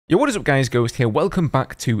Yo, what is up guys, Ghost here, welcome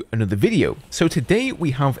back to another video. So today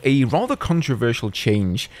we have a rather controversial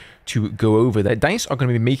change to go over that DICE are going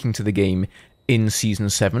to be making to the game in Season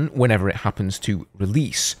 7 whenever it happens to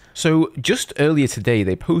release. So just earlier today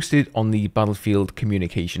they posted on the Battlefield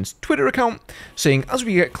Communications Twitter account saying as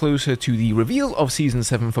we get closer to the reveal of Season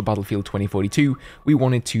 7 for Battlefield 2042, we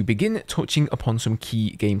wanted to begin touching upon some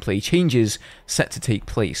key gameplay changes set to take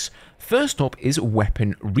place. First up is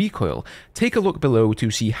weapon recoil. Take a look below to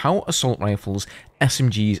see how assault rifles,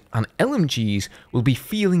 SMGs and LMGs will be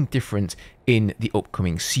feeling different in the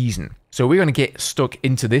upcoming season. So we're going to get stuck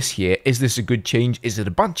into this here. Is this a good change? Is it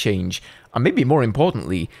a bad change? And maybe more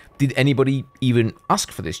importantly, did anybody even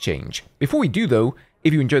ask for this change? Before we do though,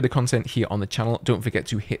 if you enjoyed the content here on the channel, don't forget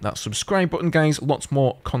to hit that subscribe button guys. Lots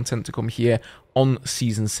more content to come here on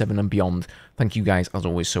Season 7 and beyond. Thank you guys as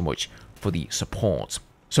always so much for the support.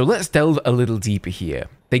 So let's delve a little deeper here.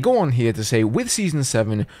 They go on here to say, with Season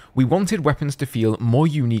 7, we wanted weapons to feel more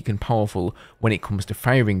unique and powerful when it comes to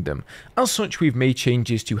firing them. As such, we've made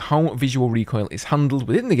changes to how visual recoil is handled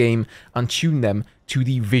within the game and tuned them to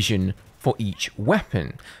the vision for each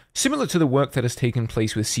weapon. Similar to the work that has taken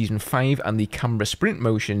place with Season 5 and the camera sprint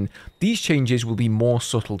motion, these changes will be more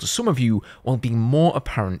subtle to some of you while being more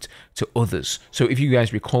apparent to others. So if you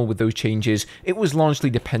guys recall with those changes, it was largely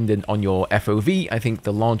dependent on your FOV. I think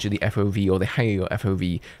the larger the FOV or the higher your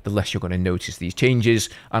FOV, the less you're going to notice these changes.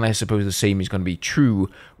 And I suppose the same is going to be true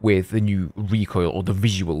with the new recoil or the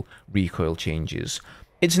visual recoil changes.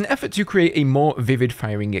 It's an effort to create a more vivid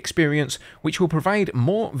firing experience, which will provide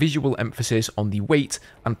more visual emphasis on the weight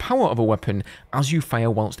and power of a weapon as you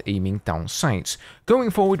fire whilst aiming down sights.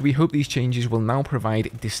 Going forward, we hope these changes will now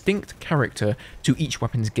provide distinct character to each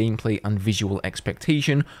weapon's gameplay and visual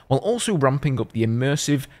expectation, while also ramping up the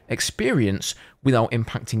immersive experience without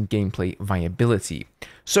impacting gameplay viability.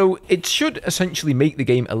 So it should essentially make the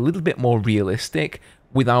game a little bit more realistic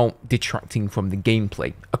without detracting from the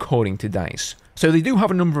gameplay, according to DICE. So they do have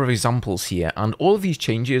a number of examples here, and all of these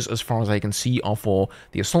changes, as far as I can see, are for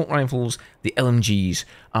the assault rifles, the LMGs,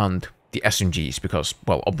 and the SMGs, because,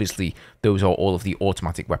 well, obviously, those are all of the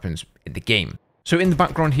automatic weapons in the game. So in the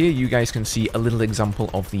background here, you guys can see a little example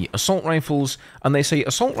of the assault rifles, and they say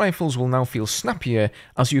assault rifles will now feel snappier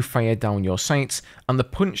as you fire down your sights, and the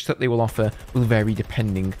punch that they will offer will vary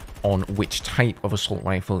depending on which type of assault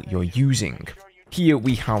rifle you're using. Here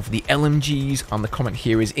we have the LMGs, and the comment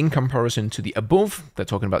here is in comparison to the above, they're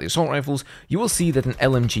talking about the assault rifles, you will see that an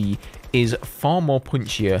LMG is far more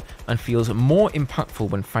punchier and feels more impactful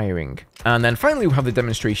when firing. And then finally we have the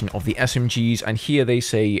demonstration of the SMGs, and here they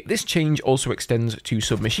say this change also extends to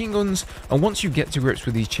submachine guns, and once you get to grips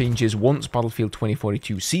with these changes, once Battlefield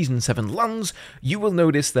 2042 Season 7 lands, you will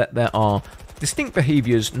notice that there are distinct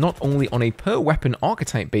behaviors not only on a per weapon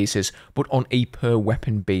archetype basis, but on a per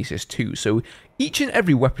weapon basis too. So each and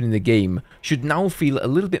every weapon in the game should now feel a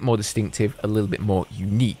little bit more distinctive, a little bit more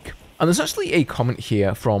unique. And there's actually a comment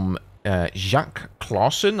here from Jacques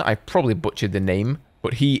Clausen. I probably butchered the name,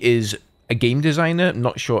 but he is a game designer,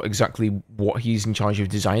 not sure exactly what he's in charge of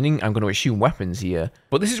designing. I'm going to assume weapons here,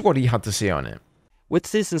 but this is what he had to say on it. With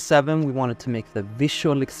Season 7, we wanted to make the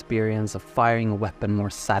visual experience of firing a weapon more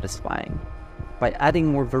satisfying by adding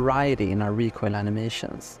more variety in our recoil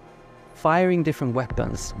animations. Firing different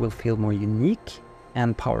weapons will feel more unique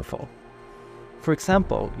and powerful. For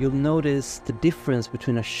example, you'll notice the difference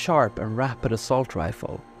between a sharp and rapid assault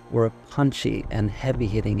rifle or a punchy and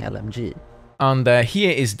heavy-hitting LMG. And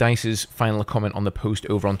here is DICE's final comment on the post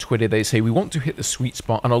over on Twitter. They say, we want to hit the sweet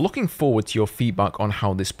spot and are looking forward to your feedback on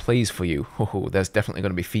how this plays for you. Oh, there's definitely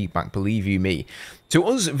going to be feedback, believe you me. To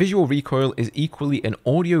us, visual recoil is equally an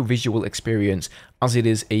audio-visual experience as it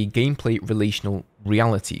is a gameplay relational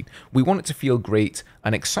reality. We want it to feel great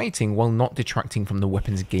and exciting while not detracting from the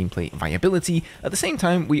weapon's gameplay viability. At the same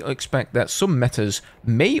time, we expect that some metas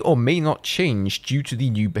may or may not change due to the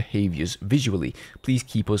new behaviors visually. Please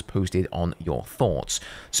keep us posted on your thoughts.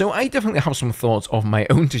 So I definitely have some thoughts of my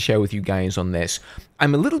own to share with you guys on this.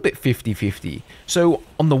 I'm a little bit 50-50. So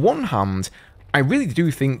on the one hand, I really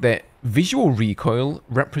do think that visual recoil,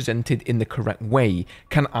 represented in the correct way,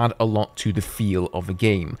 can add a lot to the feel of a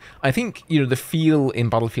game. I think, you know, the feel in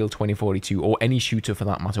Battlefield 2042, or any shooter for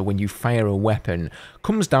that matter, when you fire a weapon,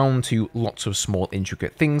 comes down to lots of small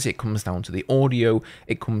intricate things. It comes down to the audio,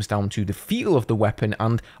 it comes down to the feel of the weapon,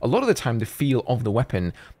 and a lot of the time the feel of the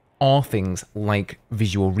weapon are things like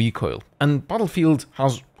visual recoil. And Battlefield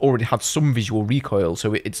has already had some visual recoil,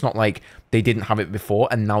 so it's not like they didn't have it before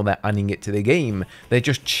and now they're adding it to the game. They're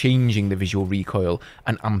just changing the visual recoil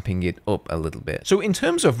and amping it up a little bit. So in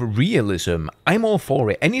terms of realism, I'm all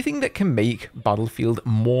for it. Anything that can make Battlefield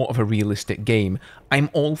more of a realistic game,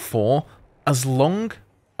 I'm all for, as long,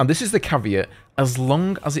 and this is the caveat, as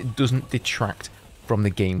long as it doesn't detract from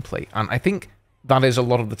the gameplay. And I think that is a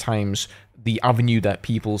lot of the times the avenue that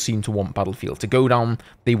people seem to want Battlefield to go down.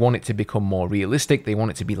 They want it to become more realistic, they want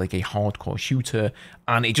it to be like a hardcore shooter,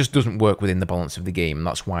 and it just doesn't work within the balance of the game.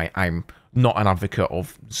 That's why I'm not an advocate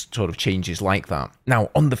of sort of changes like that. Now,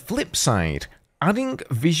 on the flip side, adding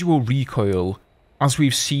visual recoil, as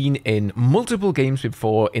we've seen in multiple games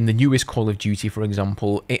before, in the newest Call of Duty, for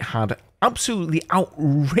example, it had absolutely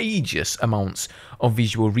outrageous amounts of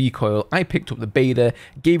visual recoil. I picked up the beta,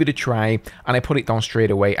 gave it a try, and I put it down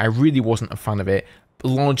straight away. I really wasn't a fan of it,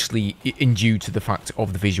 largely in due to the fact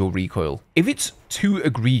of the visual recoil. If it's too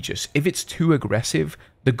egregious, if it's too aggressive,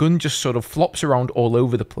 the gun just sort of flops around all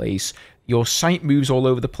over the place, your sight moves all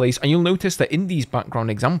over the place, and you'll notice that in these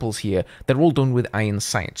background examples here, they're all done with iron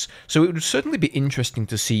sights. So it would certainly be interesting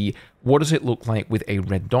to see what does it look like with a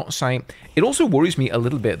red dot sight. It also worries me a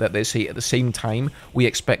little bit that they say at the same time, we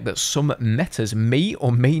expect that some metas may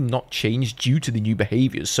or may not change due to the new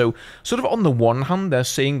behaviors. So sort of on the one hand, they're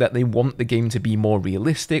saying that they want the game to be more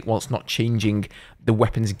realistic whilst not changing the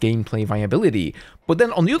weapon's gameplay viability. But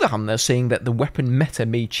then on the other hand, they're saying that the weapon meta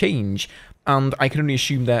may change, and I can only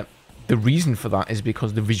assume that the reason for that is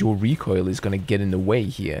because the visual recoil is going to get in the way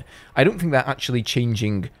here. I don't think they're actually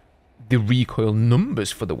changing the recoil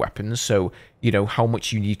numbers for the weapons, so, you know, how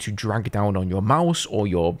much you need to drag down on your mouse or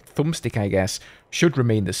your thumbstick, I guess, should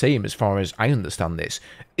remain the same as far as I understand this.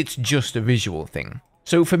 It's just a visual thing.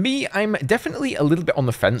 So for me, I'm definitely a little bit on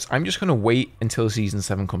the fence. I'm just going to wait until Season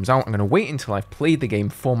 7 comes out. I'm going to wait until I've played the game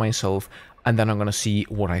for myself, and then I'm going to see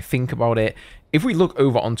what I think about it. If we look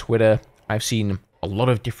over on Twitter, I've seen a lot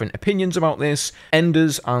of different opinions about this.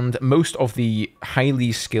 Enders and most of the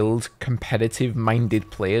highly skilled, competitive-minded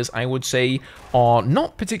players, I would say, are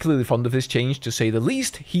not particularly fond of this change, to say the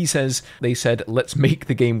least. They said, let's make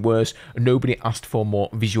the game worse. Nobody asked for more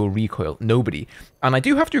visual recoil. Nobody. And I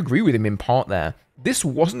do have to agree with him in part there. This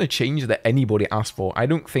wasn't a change that anybody asked for. I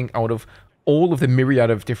don't think out of all of the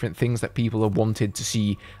myriad of different things that people have wanted to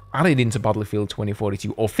see added into Battlefield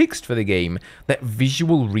 2042 or fixed for the game, that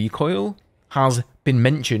visual recoil has been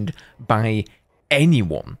mentioned by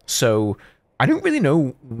anyone. So I don't really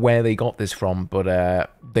know where they got this from, but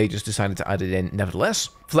they just decided to add it in nevertheless.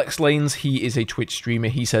 FlexLanes, he is a Twitch streamer.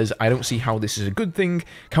 He says, I don't see how this is a good thing.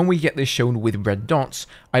 Can we get this shown with red dots?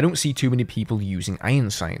 I don't see too many people using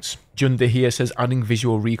iron sights. Junda here says, adding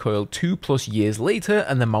visual recoil 2+ years later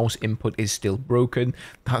and the mouse input is still broken.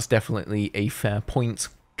 That's definitely a fair point.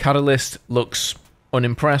 Catalyst looks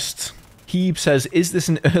unimpressed. He says, is this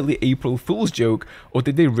an early April Fool's joke, or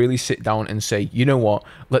did they really sit down and say, you know what,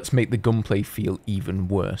 let's make the gunplay feel even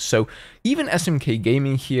worse? So even SMK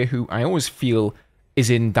Gaming here, who I always feel is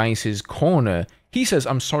in DICE's corner, he says,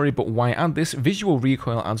 I'm sorry, but why add this? Visual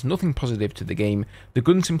recoil adds nothing positive to the game. The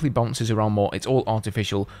gun simply bounces around more. It's all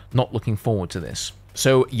artificial. Not looking forward to this.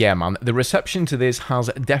 So yeah, man, the reception to this has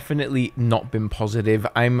definitely not been positive.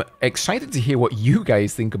 I'm excited to hear what you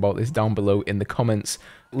guys think about this down below in the comments.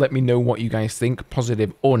 Let me know what you guys think,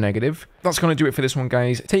 positive or negative. That's going to do it for this one,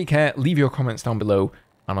 guys. Take care, leave your comments down below,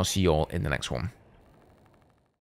 and I'll see you all in the next one.